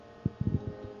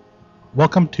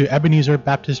Welcome to Ebenezer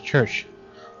Baptist Church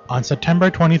on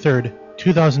September 23rd,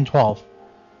 2012.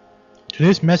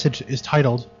 Today's message is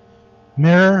titled,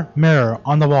 Mirror, Mirror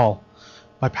on the Wall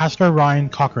by Pastor Ryan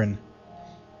Cochran.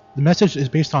 The message is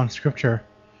based on Scripture,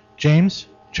 James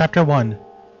chapter 1,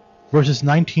 verses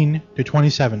 19 to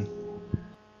 27.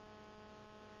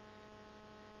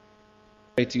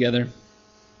 Pray together.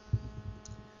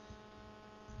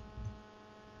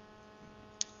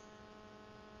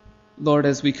 Lord,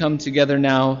 as we come together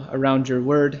now around your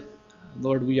word,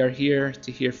 Lord, we are here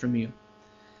to hear from you.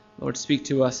 Lord, speak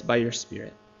to us by your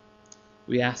Spirit.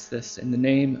 We ask this in the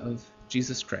name of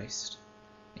Jesus Christ.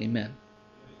 Amen.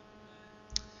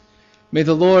 May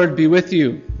the Lord be with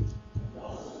you.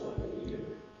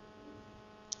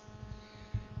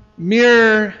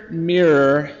 Mirror,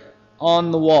 mirror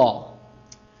on the wall,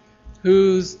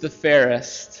 who's the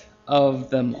fairest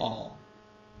of them all?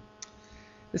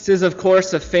 This is, of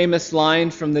course, a famous line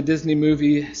from the Disney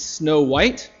movie Snow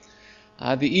White.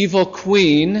 The evil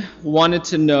queen wanted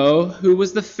to know who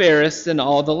was the fairest in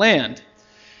all the land.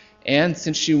 And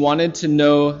since she wanted to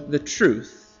know the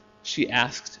truth, she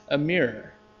asked a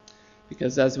mirror.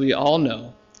 Because as we all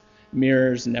know,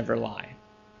 mirrors never lie.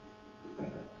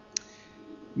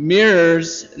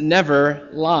 Mirrors never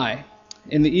lie.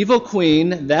 And the evil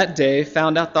queen that day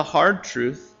found out the hard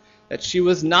truth that she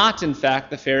was not, in fact,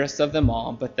 the fairest of them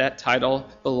all, but that title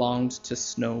belonged to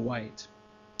Snow White.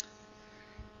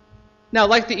 Now,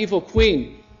 like the evil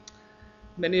queen,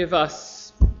 many of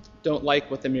us don't like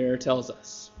what the mirror tells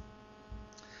us.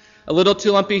 A little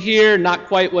too lumpy here, not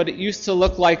quite what it used to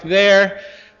look like there.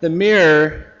 The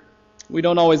mirror, we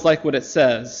don't always like what it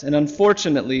says. And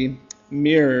unfortunately,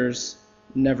 mirrors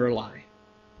never lie.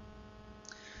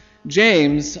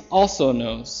 James also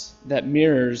knows that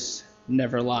mirrors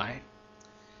never lie.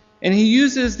 And he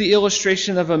uses the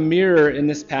illustration of a mirror in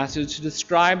this passage to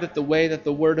describe the way that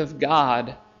the Word of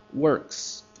God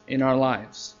works in our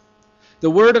lives. The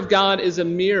Word of God is a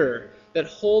mirror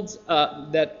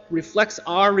that reflects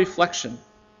our reflection.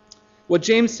 What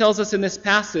James tells us in this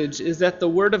passage is that the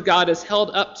Word of God is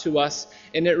held up to us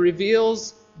and it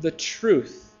reveals the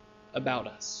truth about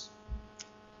us.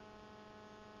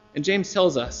 And James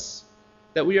tells us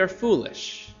that we are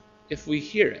foolish if we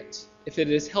hear it, if it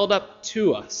is held up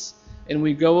to us and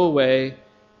we go away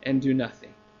and do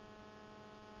nothing.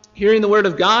 Hearing the Word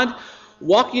of God,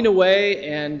 walking away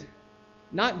and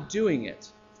not doing it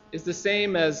is the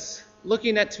same as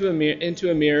looking into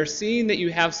a mirror, seeing that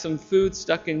you have some food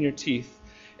stuck in your teeth,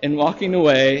 and walking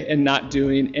away and not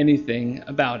doing anything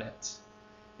about it.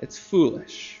 It's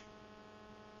foolish.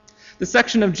 The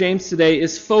section of James today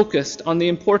is focused on the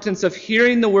importance of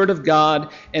hearing the Word of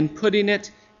God and putting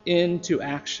it into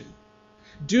action.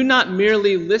 Do not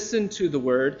merely listen to the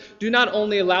Word. Do not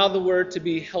only allow the Word to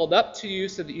be held up to you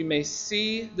so that you may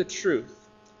see the truth,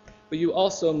 but you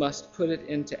also must put it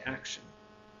into action.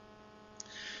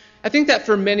 I think that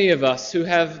for many of us who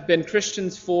have been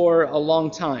Christians for a long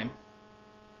time,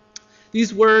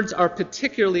 these words are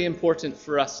particularly important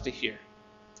for us to hear.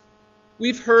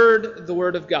 We've heard the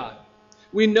Word of God.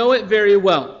 We know it very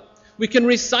well. We can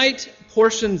recite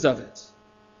portions of it.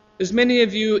 There's many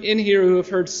of you in here who have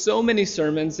heard so many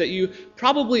sermons that you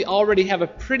probably already have a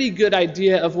pretty good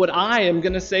idea of what I am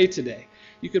going to say today.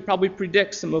 You could probably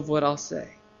predict some of what I'll say.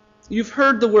 You've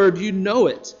heard the Word, you know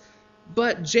it.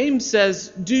 But James says,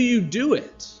 do you do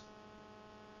it?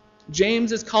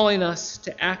 James is calling us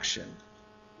to action.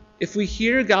 If we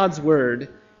hear God's Word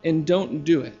and don't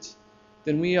do it,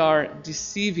 then we are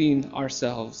deceiving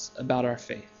ourselves about our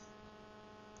faith.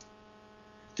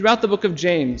 Throughout the book of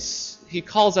James, he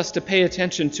calls us to pay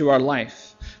attention to our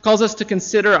life, calls us to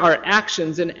consider our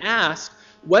actions and ask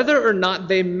whether or not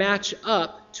they match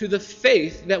up to the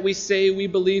faith that we say we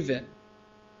believe in.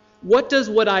 What does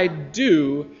what I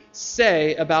do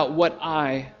say about what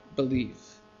I believe?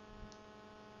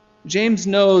 James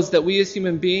knows that we as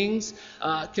human beings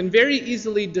can very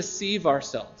easily deceive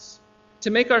ourselves, to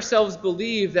make ourselves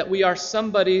believe that we are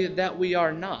somebody that we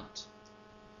are not.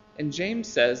 And James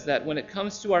says that when it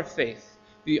comes to our faith,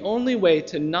 the only way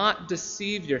to not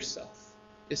deceive yourself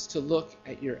is to look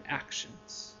at your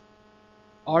actions.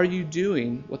 Are you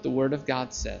doing what the Word of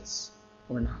God says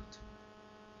or not?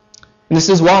 And this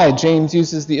is why James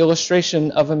uses the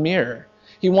illustration of a mirror.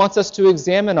 He wants us to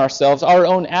examine ourselves, our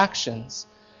own actions,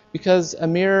 because a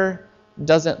mirror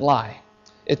doesn't lie.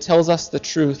 It tells us the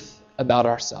truth about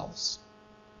ourselves.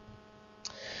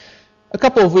 A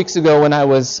couple of weeks ago when I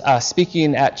was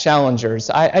speaking at Challengers,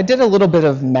 I did a little bit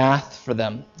of math for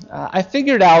them. I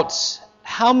figured out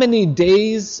how many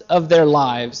days of their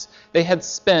lives they had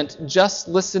spent just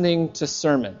listening to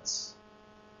sermons.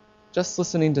 just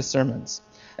listening to sermons.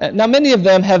 Now, many of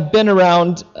them have been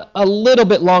around a little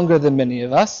bit longer than many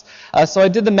of us, so I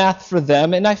did the math for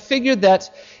them, and I figured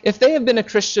that if they have been a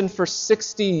Christian for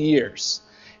 60 years,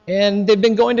 and they've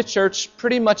been going to church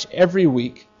pretty much every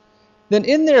week, then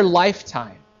in their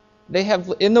lifetime,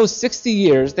 in those 60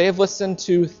 years, they have listened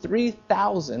to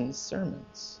 3,000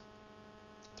 sermons.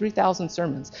 3,000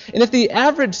 sermons. And if the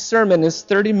average sermon is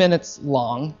 30 minutes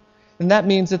long, then that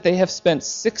means that they have spent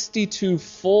 62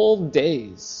 full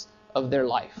days of their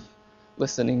life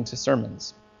listening to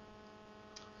sermons.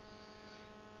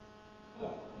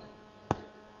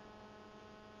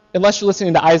 Unless you're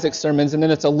listening to Isaac's sermons, and then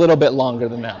it's a little bit longer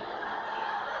than that.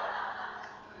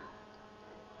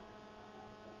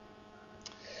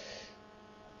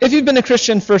 If you've been a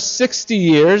Christian for 60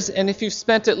 years, and if you've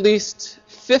spent at least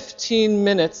 15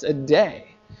 minutes a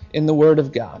day in the Word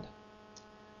of God,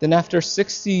 then after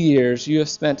 60 years, you have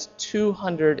spent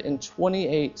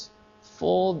 228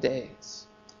 full days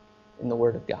in the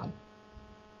Word of God.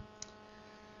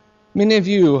 Many of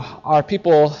you are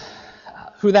people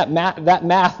who that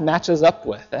math matches up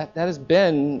with. That has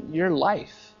been your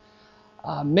life.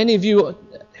 Many of you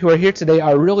who are here today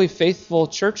are really faithful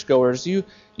churchgoers.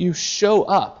 You show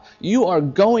up. You are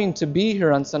going to be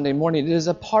here on Sunday morning. It is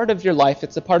a part of your life.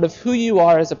 It's a part of who you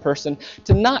are as a person.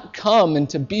 To not come and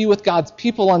to be with God's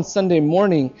people on Sunday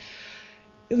morning,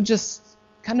 it just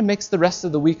kind of makes the rest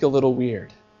of the week a little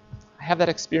weird. I have that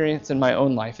experience in my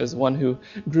own life as one who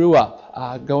grew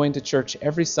up going to church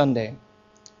every Sunday.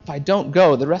 If I don't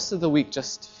go, the rest of the week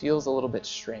just feels a little bit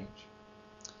strange.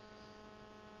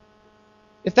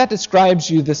 If that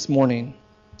describes you this morning,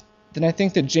 then I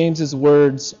think that James's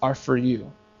words are for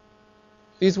you.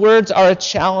 These words are a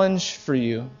challenge for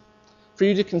you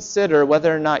to consider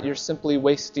whether or not you're simply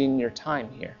wasting your time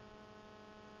here.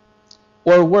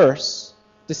 Or worse,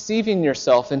 deceiving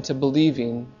yourself into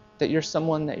believing that you're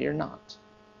someone that you're not.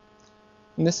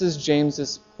 And this is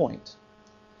James's point.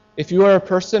 If you are a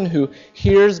person who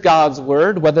hears God's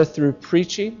word, whether through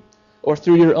preaching or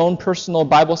through your own personal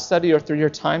Bible study or through your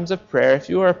times of prayer, if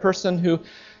you are a person who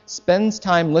spends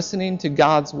time listening to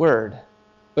God's word,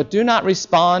 but do not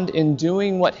respond in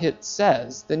doing what it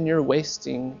says, then you're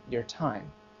wasting your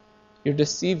time. You're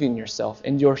deceiving yourself,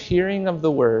 and your hearing of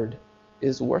the word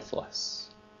is worthless.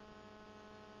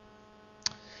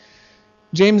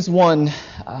 James 1,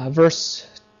 verse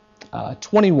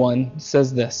 21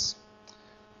 says this: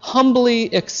 "Humbly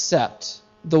accept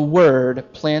the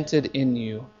word planted in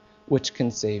you, which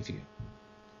can save you."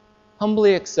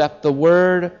 Humbly accept the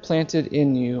word planted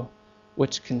in you,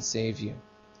 which can save you.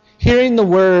 Hearing the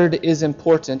word is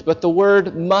important, but the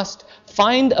word must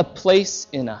find a place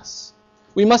in us.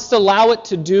 We must allow it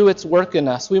to do its work in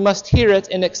us. We must hear it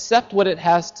and accept what it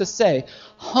has to say.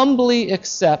 Humbly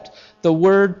accept the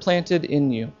word planted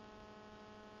in you.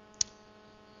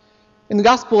 In the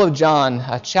Gospel of John,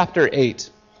 chapter 8,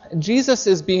 Jesus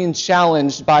is being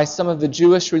challenged by some of the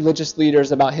Jewish religious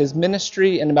leaders about his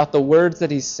ministry and about the words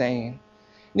that he's saying.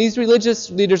 And these religious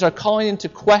leaders are calling into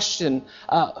question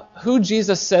who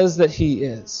Jesus says that he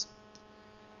is.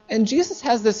 And Jesus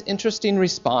has this interesting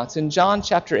response. In John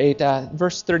chapter 8,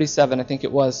 verse 37, I think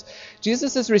it was,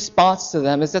 Jesus' response to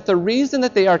them is that the reason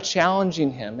that they are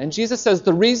challenging him, and Jesus says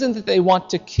the reason that they want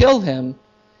to kill him,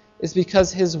 is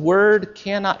because his word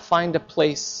cannot find a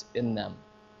place in them.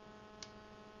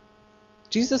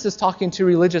 Jesus is talking to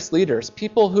religious leaders,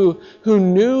 people who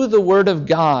knew the word of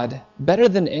God better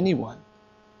than anyone.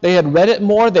 They had read it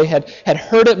more, they had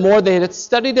heard it more, they had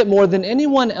studied it more than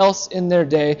anyone else in their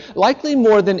day, likely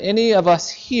more than any of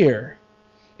us here.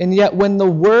 And yet when the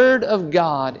Word of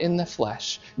God in the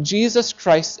flesh, Jesus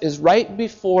Christ, is right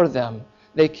before them,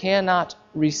 they cannot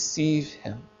receive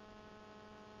him.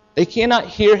 They cannot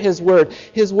hear his word.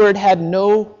 His word had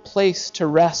no place to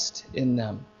rest in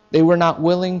them. They were not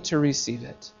willing to receive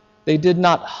it. They did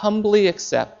not humbly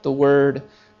accept the word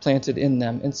planted in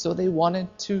them, and so they wanted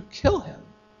to kill him.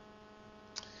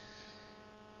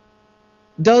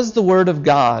 Does the word of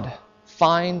God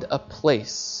find a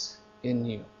place in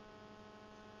you?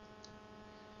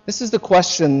 This is the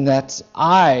question that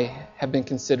I have been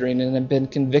considering and have been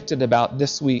convicted about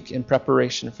this week in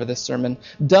preparation for this sermon.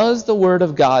 Does the word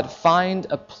of God find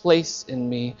a place in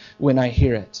me when I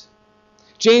hear it?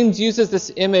 James uses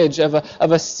this image of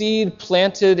a seed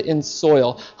planted in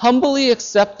soil. Humbly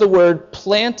accept the word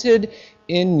planted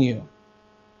in you.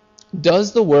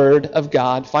 Does the word of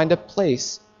God find a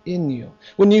place in you?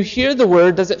 When you hear the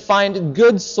word, does it find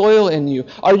good soil in you?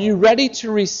 Are you ready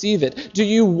to receive it? Do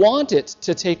you want it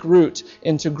to take root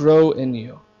and to grow in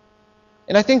you?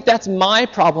 And I think that's my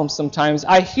problem sometimes.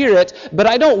 I hear it, but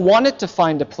I don't want it to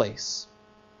find a place.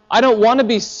 I don't want to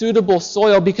be suitable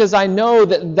soil because I know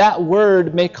that that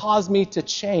word may cause me to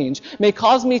change, may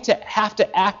cause me to have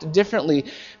to act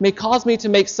differently, may cause me to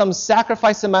make some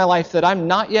sacrifice in my life that I'm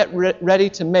not yet ready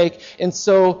to make. And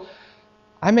so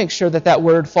I make sure that that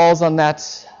word falls on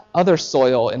that other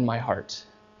soil in my heart,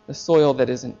 the soil that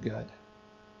isn't good.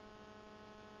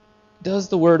 Does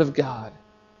the word of God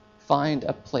find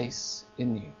a place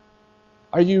in you?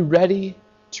 Are you ready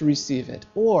to receive it?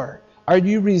 Or are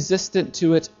you resistant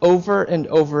to it over and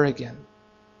over again?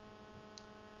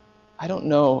 I don't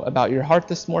know about your heart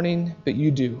this morning, but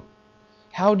you do.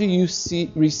 How do you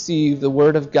receive the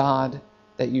word of God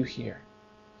that you hear?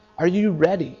 Are you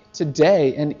ready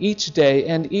today and each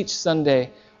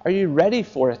Sunday? Are you ready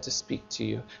for it to speak to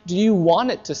you? Do you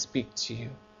want it to speak to you?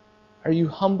 Are you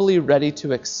humbly ready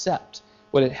to accept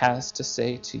what it has to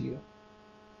say to you?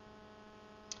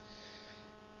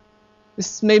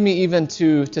 This made me even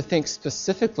to think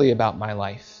specifically about my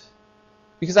life,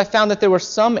 because I found that there were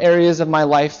some areas of my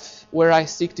life where I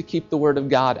seek to keep the Word of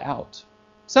God out.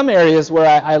 Some areas where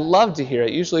I love to hear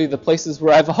it, usually the places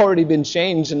where I've already been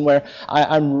changed and where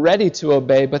I'm ready to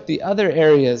obey, but the other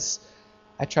areas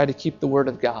I try to keep the Word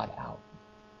of God out.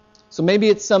 So maybe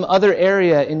it's some other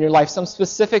area in your life, some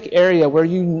specific area where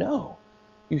you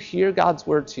hear God's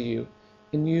Word to you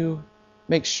and you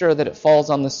make sure that it falls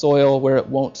on the soil where it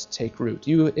won't take root.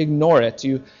 You ignore it.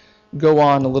 You go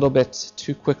on a little bit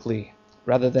too quickly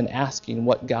rather than asking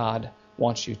what God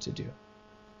wants you to do.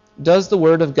 Does the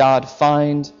Word of God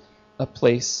find a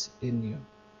place in you?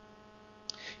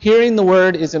 Hearing the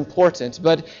Word is important,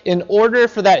 but in order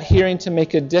for that hearing to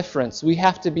make a difference, we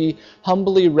have to be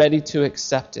humbly ready to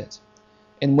accept it.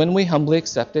 And when we humbly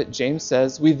accept it, James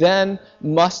says, we then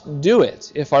must do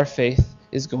it if our faith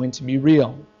is going to be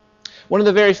real. One of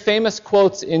the very famous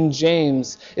quotes in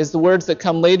James is the words that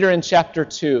come later in chapter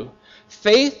 2.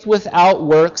 Faith without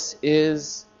works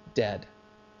is dead.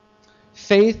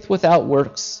 Faith without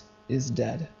works is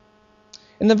dead.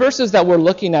 In the verses that we're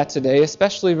looking at today,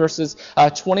 especially verses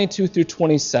 22 through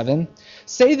 27,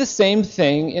 say the same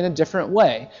thing in a different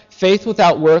way. Faith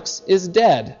without works is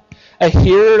dead. A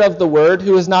hearer of the word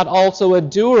who is not also a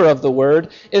doer of the word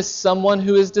is someone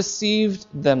who has deceived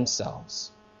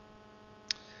themselves.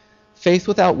 Faith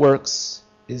without works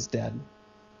is dead.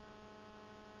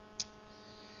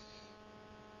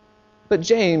 But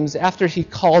James, after he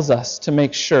calls us to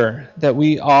make sure that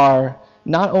we are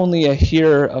not only a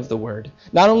hearer of the word,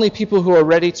 not only people who are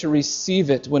ready to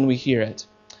receive it when we hear it,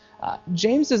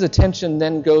 James's attention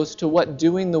then goes to what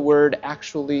doing the word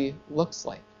actually looks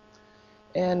like.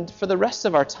 And for the rest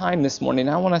of our time this morning,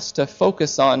 I want us to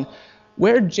focus on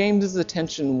where James's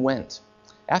attention went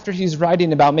after he's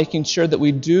writing about making sure that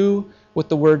we do what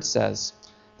the Word says.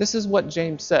 This is what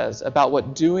James says about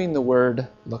what doing the Word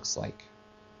looks like.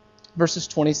 Verses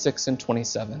 26 and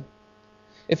 27.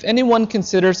 If anyone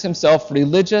considers himself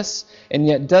religious and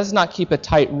yet does not keep a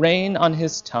tight rein on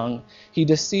his tongue, he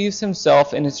deceives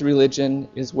himself and his religion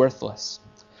is worthless.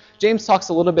 James talks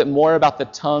a little bit more about the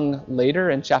tongue later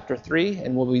in chapter 3,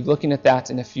 and we'll be looking at that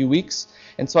in a few weeks.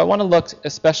 And so I want to look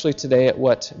especially today at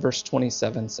what verse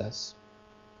 27 says.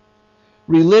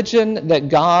 Religion that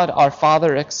God our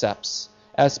Father accepts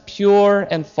as pure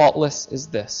and faultless is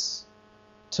this: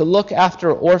 to look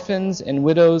after orphans and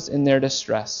widows in their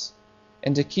distress,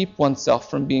 and to keep oneself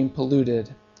from being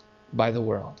polluted by the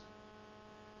world.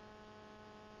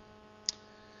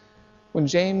 When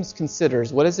James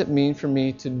considers, what does it mean for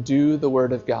me to do the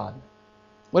Word of God?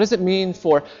 What does it mean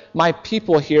for my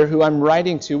people here who I'm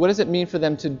writing to? What does it mean for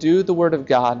them to do the Word of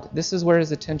God? This is where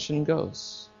his attention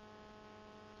goes.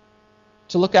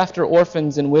 To look after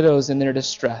orphans and widows in their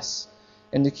distress,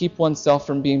 and to keep oneself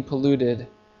from being polluted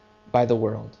by the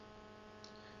world.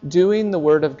 Doing the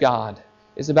Word of God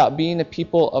is about being a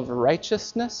people of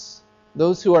righteousness,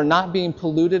 those who are not being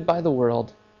polluted by the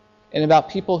world, and about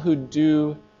people who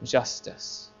do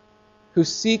justice, who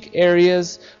seek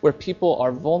areas where people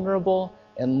are vulnerable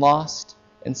and lost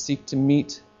and seek to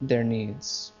meet their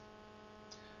needs.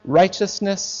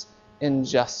 Righteousness and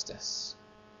justice.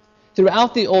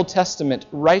 Throughout the Old Testament,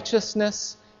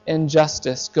 righteousness and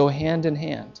justice go hand in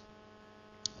hand.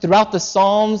 Throughout the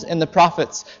Psalms and the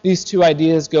prophets, these two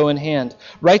ideas go in hand.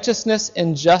 Righteousness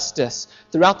and justice,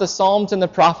 throughout the Psalms and the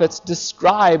prophets,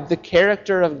 describe the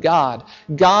character of God.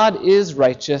 God is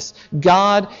righteous.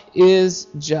 God is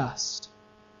just.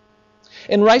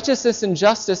 And righteousness and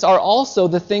justice are also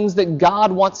the things that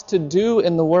God wants to do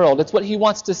in the world. It's what He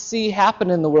wants to see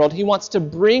happen in the world. He wants to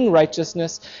bring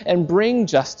righteousness and bring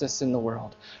justice in the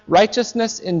world.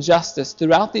 Righteousness and justice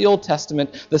throughout the Old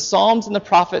Testament, the Psalms and the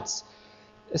prophets,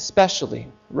 especially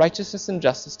righteousness and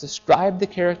justice, describe the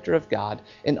character of God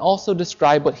and also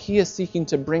describe what he is seeking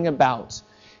to bring about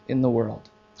in the world.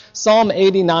 Psalm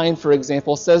 89, for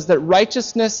example, says that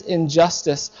righteousness and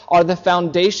justice are the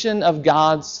foundation of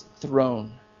God's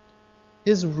throne.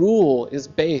 His rule is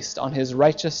based on his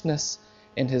righteousness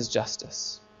and his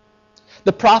justice.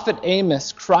 The prophet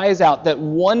Amos cries out that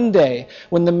one day,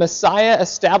 when the Messiah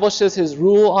establishes his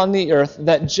rule on the earth,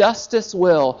 that justice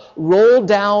will roll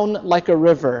down like a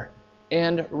river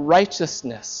and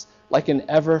righteousness like an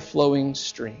ever-flowing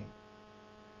stream.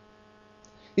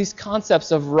 These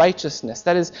concepts of righteousness,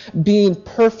 that is, being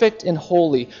perfect and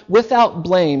holy, without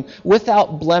blame,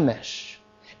 without blemish,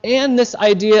 and this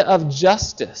idea of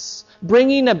justice,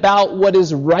 bringing about what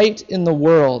is right in the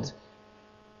world,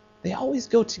 they always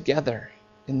go together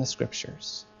in the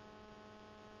Scriptures.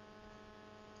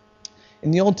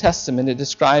 In the Old Testament, it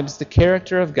describes the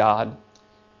character of God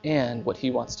and what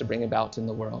he wants to bring about in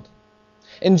the world.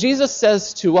 And Jesus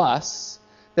says to us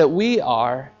that we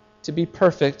are to be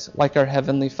perfect like our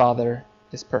Heavenly Father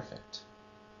is perfect.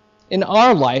 In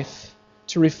our life,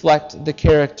 to reflect the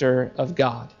character of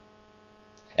God.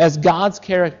 As God's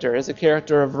character is a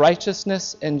character of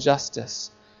righteousness and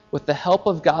justice, with the help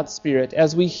of God's Spirit,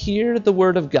 as we hear the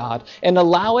Word of God and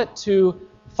allow it to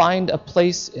find a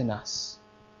place in us,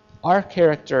 our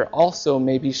character also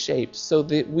may be shaped so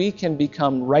that we can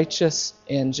become righteous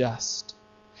and just.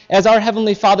 As our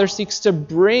Heavenly Father seeks to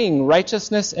bring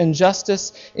righteousness and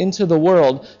justice into the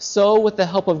world, so with the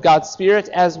help of God's Spirit,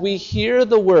 as we hear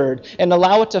the Word and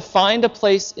allow it to find a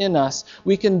place in us,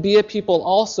 we can be a people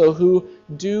also who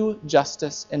do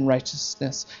justice and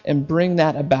righteousness and bring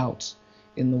that about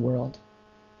in the world.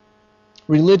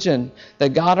 Religion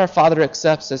that God our Father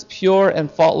accepts as pure and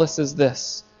faultless as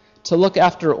this: to look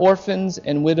after orphans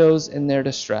and widows in their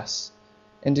distress,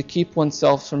 and to keep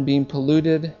oneself from being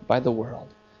polluted by the world.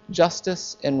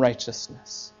 Justice and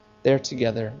righteousness, they're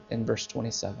together in verse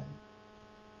 27.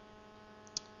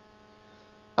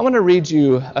 I want to read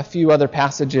you a few other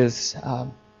passages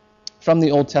from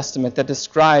the Old Testament that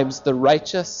describes the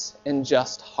righteous and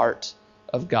just heart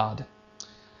of God.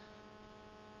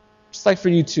 Just like for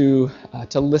you to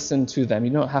listen to them.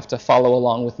 You don't have to follow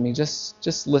along with me.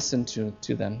 Just listen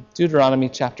to them. Deuteronomy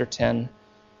chapter 10,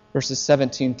 verses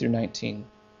 17 through 19.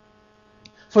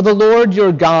 For the Lord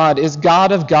your God is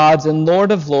God of gods and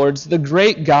Lord of lords, the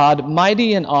great God,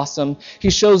 mighty and awesome. He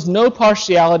shows no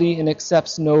partiality and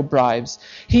accepts no bribes.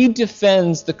 He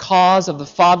defends the cause of the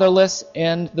fatherless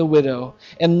and the widow,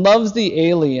 and loves the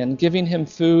alien, giving him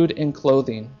food and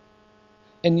clothing.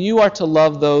 And you are to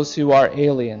love those who are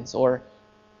aliens, or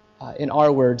in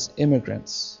our words,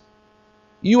 immigrants.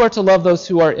 You are to love those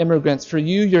who are immigrants, for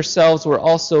you yourselves were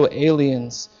also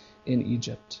aliens in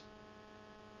Egypt.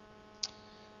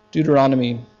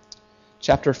 Deuteronomy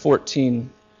chapter 14,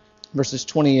 verses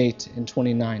 28 and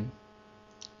 29.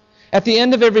 At the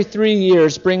end of every 3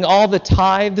 years, bring all the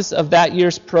tithes of that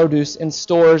year's produce and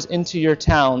stores into your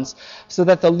towns, so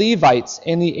that the Levites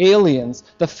and the aliens,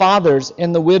 the fathers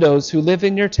and the widows who live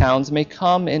in your towns may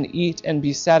come and eat and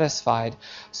be satisfied,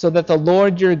 so that the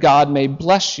Lord your God may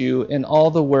bless you in all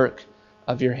the work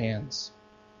of your hands.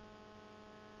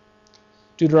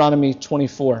 Deuteronomy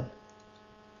 24.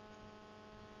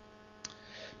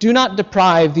 Do not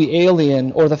deprive the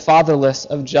alien or the fatherless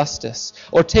of justice,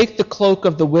 or take the cloak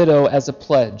of the widow as a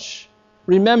pledge.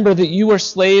 Remember that you were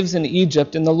slaves in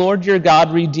Egypt, and the Lord your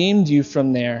God redeemed you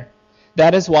from there.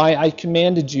 That is why I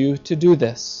commanded you to do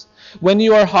this. When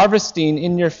you are harvesting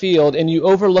in your field and you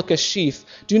overlook a sheaf,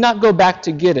 do not go back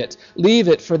to get it. Leave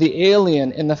it for the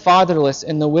alien and the fatherless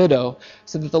and the widow,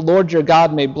 so that the Lord your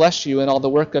God may bless you in all the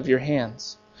work of your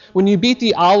hands. When you beat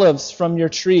the olives from your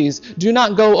trees, do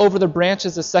not go over the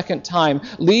branches a second time.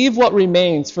 Leave what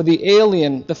remains for the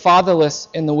alien, the fatherless,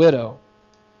 and the widow.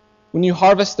 When you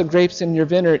harvest the grapes in your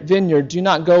vineyard, do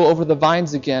not go over the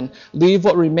vines again. Leave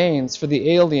what remains for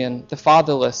the alien, the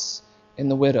fatherless, and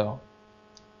the widow.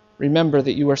 Remember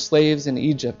that you were slaves in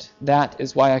Egypt. That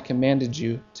is why I commanded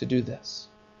you to do this.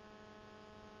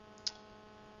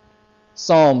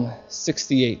 Psalm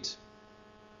 68.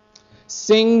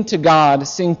 Sing to God,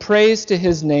 sing praise to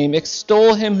his name,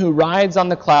 extol him who rides on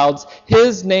the clouds.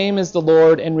 His name is the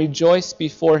Lord, and rejoice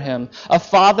before him. A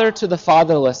father to the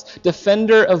fatherless,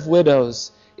 defender of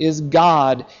widows, is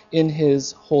God in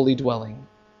his holy dwelling.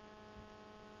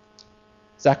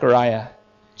 Zechariah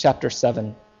chapter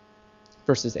 7,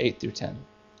 verses 8 through 10.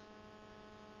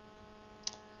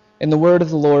 And the word of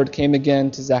the Lord came again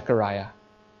to Zechariah.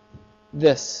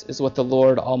 This is what the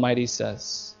Lord Almighty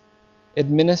says.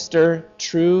 Administer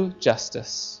true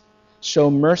justice.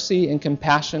 Show mercy and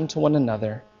compassion to one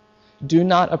another. Do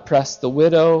not oppress the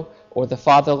widow or the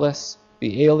fatherless,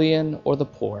 the alien or the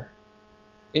poor.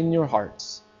 In your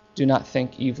hearts, do not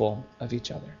think evil of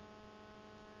each other.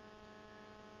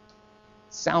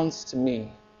 Sounds to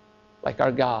me like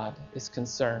our God is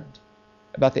concerned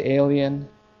about the alien,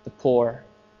 the poor,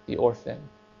 the orphan,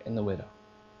 and the widow.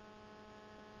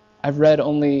 I've read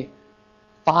only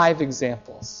 5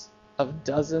 examples of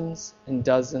dozens and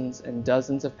dozens and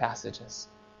dozens of passages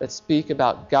that speak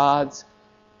about God's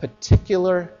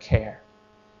particular care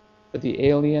for the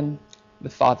alien, the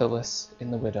fatherless,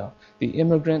 and the widow, the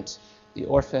immigrant, the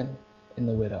orphan, and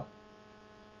the widow.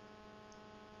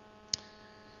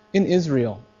 In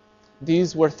Israel,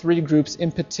 these were 3 groups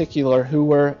in particular who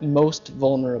were most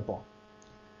vulnerable.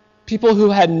 People who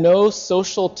had no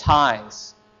social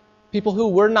ties, people who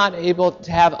were not able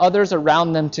to have others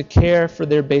around them to care for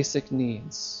their basic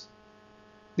needs.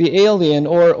 The alien,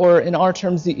 or in our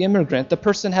terms, the immigrant, the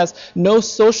person has no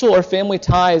social or family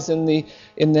ties in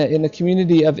the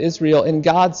community of Israel, and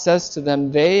God says to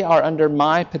them, they are under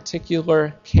my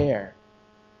particular care.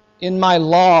 In my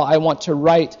law, I want to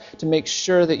write to make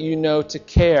sure that you know to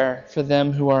care for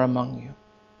them who are among you.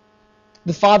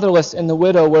 The fatherless and the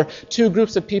widow were 2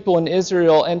 groups of people in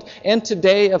Israel, and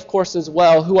today, of course, as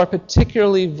well, who are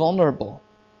particularly vulnerable.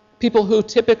 People who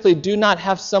typically do not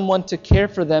have someone to care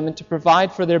for them and to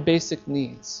provide for their basic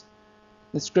needs.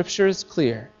 The Scripture is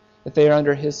clear that they are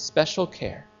under His special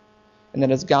care, and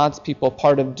that as God's people,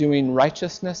 part of doing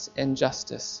righteousness and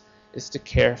justice is to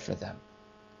care for them.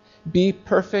 Be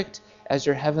perfect as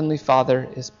your heavenly Father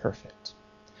is perfect.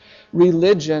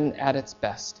 Religion at its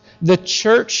best, the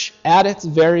church at its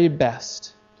very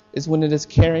best, is when it is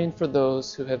caring for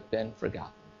those who have been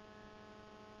forgotten.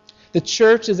 The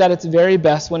church is at its very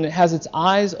best when it has its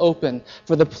eyes open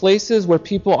for the places where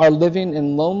people are living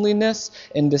in loneliness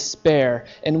and despair,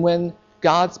 and when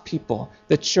God's people,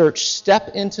 the church, step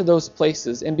into those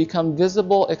places and become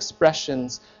visible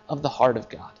expressions of the heart of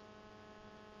God.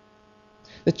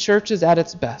 The church is at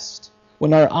its best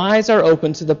when our eyes are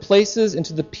open to the places and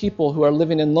to the people who are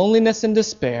living in loneliness and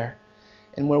despair,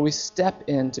 and where we step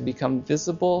in to become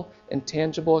visible and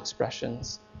tangible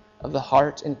expressions of the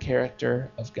heart and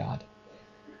character of God.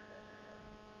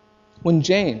 When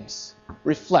James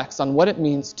reflects on what it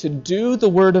means to do the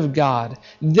Word of God,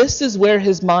 this is where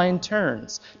his mind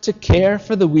turns, to care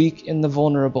for the weak and the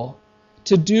vulnerable,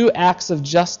 to do acts of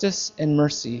justice and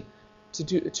mercy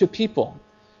to people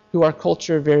who our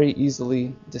culture very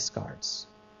easily discards.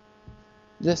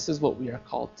 This is what we are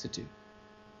called to do.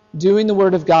 Doing the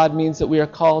Word of God means that we are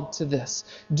called to this.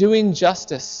 Doing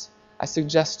justice, I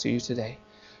suggest to you today,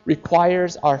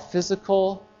 requires our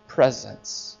physical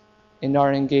presence in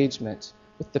our engagement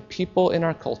with the people in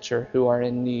our culture who are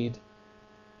in need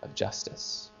of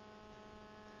justice.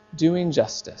 Doing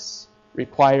justice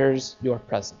requires your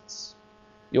presence,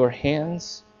 your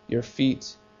hands, your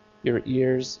feet, your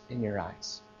ears, and your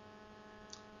eyes.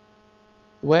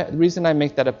 The reason I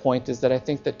make that a point is that I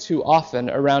think that too often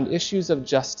around issues of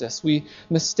justice, we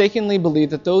mistakenly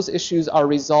believe that those issues are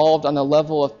resolved on the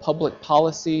level of public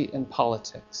policy and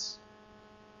politics.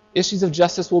 Issues of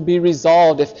justice will be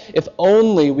resolved if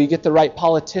only we get the right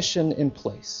politician in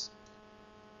place.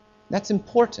 That's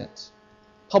important.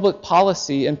 Public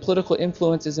policy and political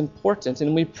influence is important,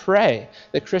 and we pray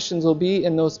that Christians will be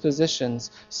in those positions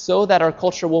so that our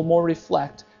culture will more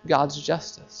reflect God's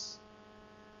justice.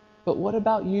 But what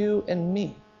about you and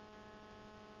me?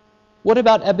 What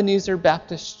about Ebenezer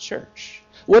Baptist Church?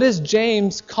 What is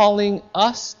James calling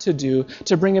us to do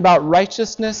to bring about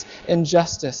righteousness and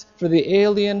justice for the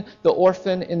alien, the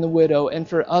orphan, and the widow, and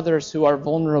for others who are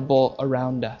vulnerable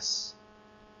around us?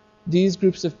 These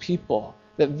groups of people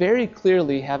that very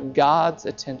clearly have God's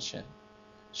attention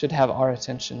should have our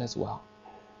attention as well.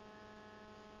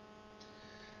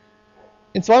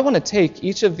 And so I want to take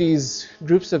each of these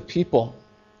groups of people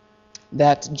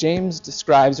that James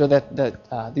describes, or that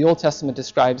the Old Testament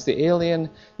describes, the alien,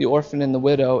 the orphan, and the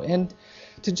widow, and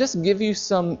to just give you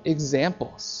some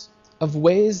examples of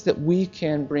ways that we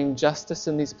can bring justice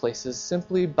in these places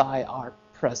simply by our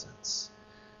presence.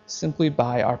 Simply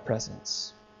by our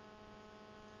presence.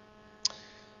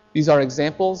 These are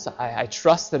examples. I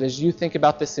trust that as you think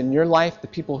about this in your life, the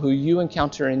people who you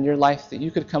encounter in your life, that you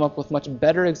could come up with much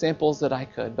better examples than I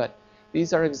could, but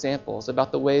these are examples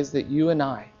about the ways that you and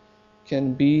I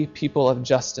can be people of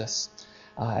justice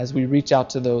as we reach out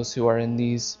to those who are in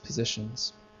these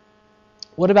positions.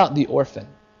 What about the orphan?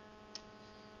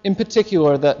 In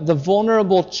particular, the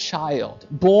vulnerable child,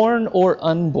 born or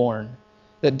unborn,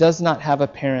 that does not have a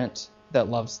parent that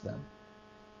loves them.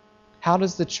 How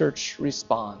does the church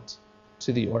respond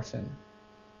to the orphan?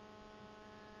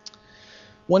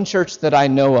 One church that I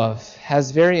know of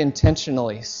has very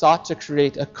intentionally sought to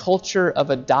create a culture of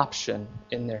adoption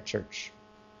in their church.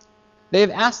 They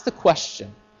have asked the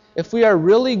question, if we are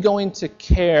really going to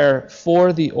care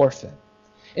for the orphan,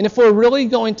 and if we're really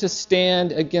going to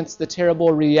stand against the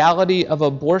terrible reality of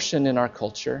abortion in our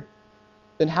culture,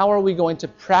 then how are we going to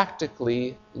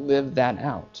practically live that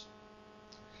out?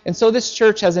 And so this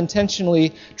church has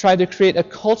intentionally tried to create a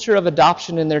culture of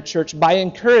adoption in their church by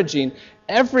encouraging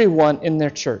everyone in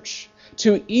their church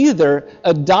to either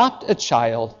adopt a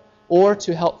child or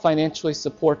to help financially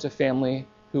support a family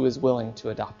who is willing to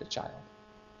adopt a child.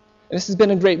 And this has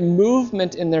been a great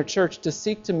movement in their church to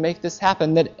seek to make this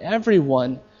happen, that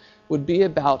everyone would be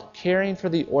about caring for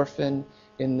the orphan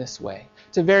in this way,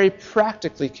 to very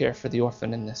practically care for the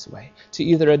orphan in this way, to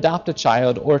either adopt a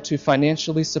child or to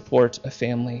financially support a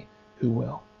family who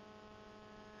will.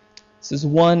 This is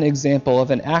one example of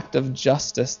an act of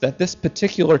justice that this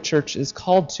particular church is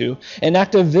called to, an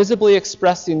act of visibly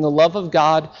expressing the love of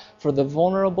God for the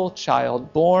vulnerable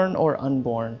child, born or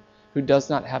unborn, who does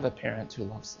not have a parent who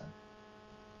loves them.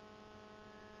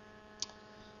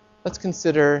 Let's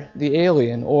consider the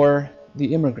alien or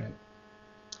the immigrant.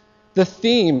 The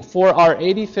theme for our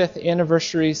 85th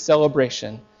anniversary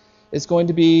celebration is going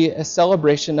to be a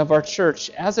celebration of our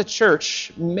church as a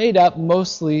church made up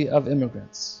mostly of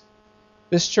immigrants.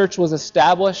 This church was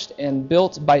established and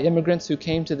built by immigrants who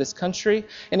came to this country.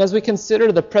 And as we consider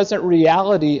the present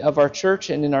reality of our church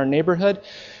and in our neighborhood,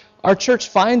 our church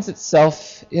finds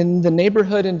itself in the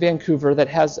neighborhood in Vancouver that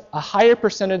has a higher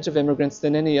percentage of immigrants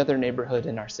than any other neighborhood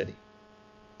in our city.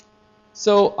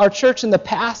 So our church in the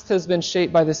past has been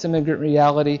shaped by this immigrant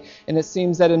reality, and it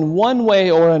seems that in one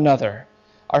way or another,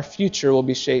 our future will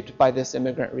be shaped by this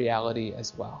immigrant reality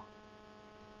as well.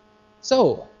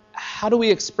 So, how do we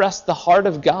express the heart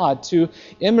of God to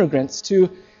immigrants,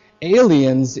 to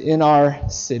aliens in our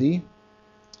city,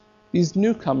 these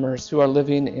newcomers who are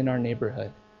living in our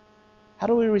neighborhood? How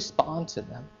do we respond to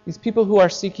them? These people who are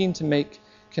seeking to make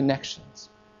connections.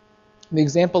 The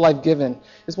example I've given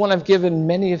is one I've given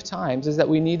many of times, is that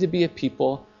we need to be a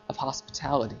people of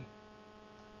hospitality.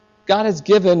 God has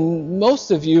given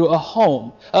most of you a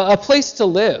home, a place to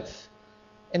live,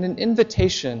 and an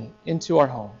invitation into our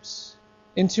homes,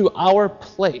 into our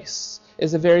place,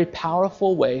 is a very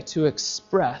powerful way to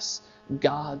express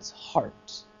God's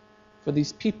heart for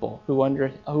these people who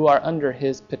are under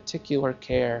His particular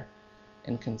care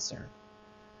and concern.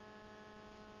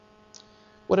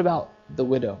 What about the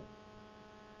widow?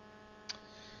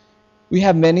 We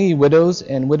have many widows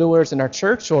and widowers in our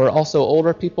church, or also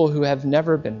older people who have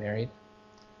never been married.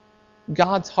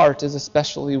 God's heart is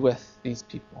especially with these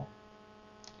people,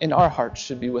 and our hearts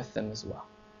should be with them as well.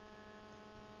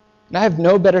 And I have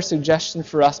no better suggestion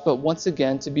for us but once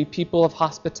again to be people of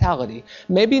hospitality.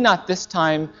 Maybe not this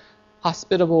time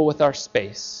hospitable with our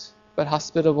space, but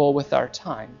hospitable with our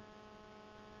time.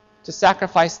 To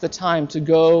sacrifice the time to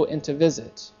go and to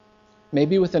visit,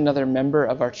 maybe with another member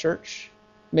of our church,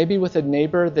 maybe with a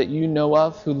neighbor that you know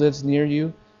of who lives near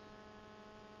you.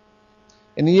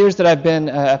 In the years that I've been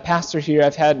a pastor here,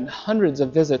 I've had hundreds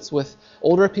of visits with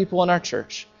older people in our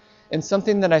church, and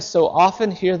something that I so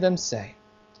often hear them say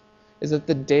is that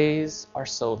the days are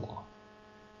so long.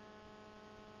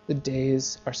 The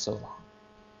days are so long.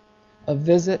 A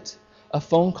visit, a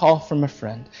phone call from a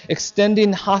friend,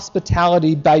 extending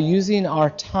hospitality by using our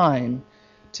time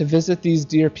to visit these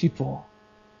dear people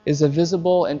is a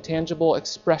visible and tangible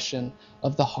expression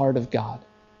of the heart of God.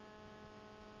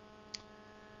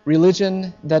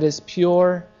 Religion that is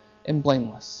pure and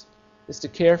blameless is to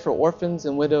care for orphans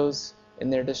and widows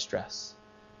in their distress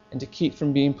and to keep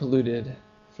from being polluted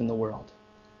from the world.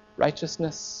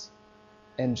 Righteousness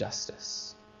and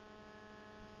justice.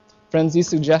 Friends, these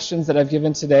suggestions that I've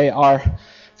given today are,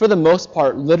 for the most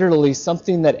part, literally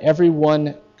something that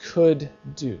everyone could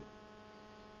do.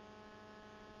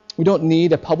 We don't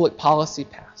need a public policy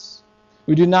pass.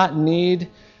 We do not need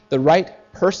the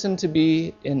right person to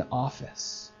be in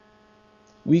office.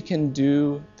 We can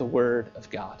do the Word of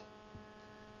God.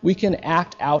 We can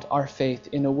act out our faith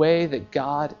in a way that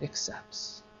God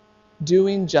accepts.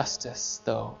 Doing justice,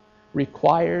 though,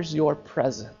 requires your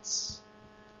presence,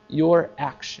 your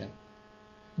action.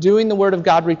 Doing the Word of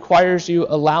God requires you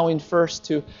allowing first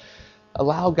to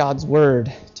allow God's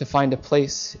Word to find a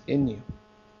place in you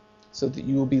so that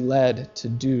you will be led to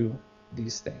do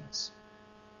these things.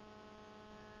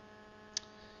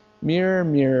 Mirror,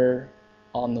 mirror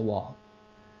on the wall.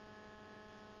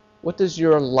 What does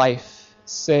your life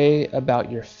say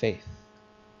about your faith?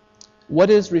 What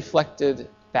is reflected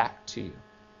back to you?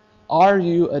 Are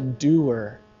you a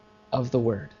doer of the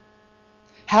Word?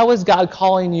 How is God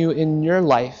calling you in your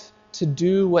life to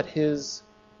do what His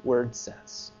Word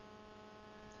says?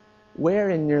 Where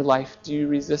in your life do you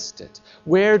resist it?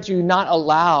 Where do you not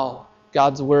allow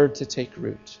God's Word to take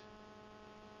root?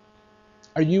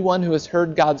 Are you one who has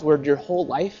heard God's Word your whole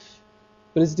life,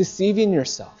 but is deceiving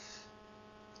yourself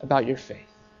about your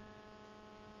faith?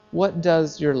 What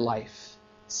does your life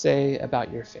say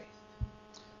about your faith?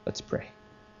 Let's pray.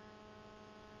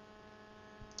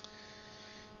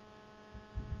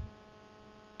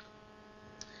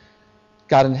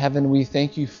 God in heaven, we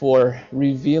thank you for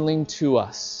revealing to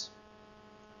us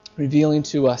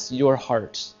your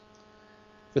heart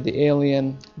for the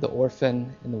alien, the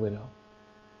orphan, and the widow.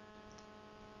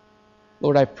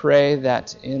 Lord, I pray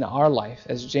that in our life,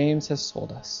 as James has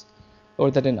told us,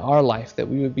 Lord, that in our life that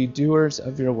we would be doers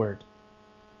of your word,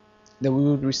 that we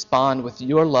would respond with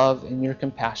your love and your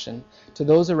compassion to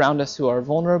those around us who are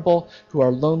vulnerable, who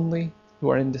are lonely, who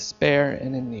are in despair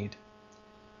and in need.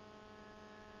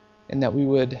 And that we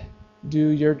would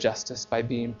do your justice by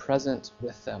being present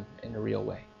with them in a real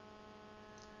way.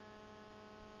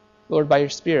 Lord, by your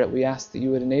Spirit, we ask that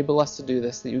you would enable us to do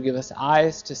this, that you give us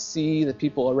eyes to see the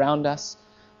people around us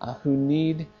who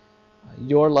need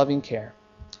your loving care.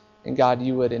 And God,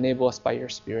 you would enable us by your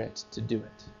Spirit to do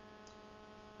it.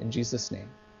 In Jesus' name,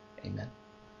 amen.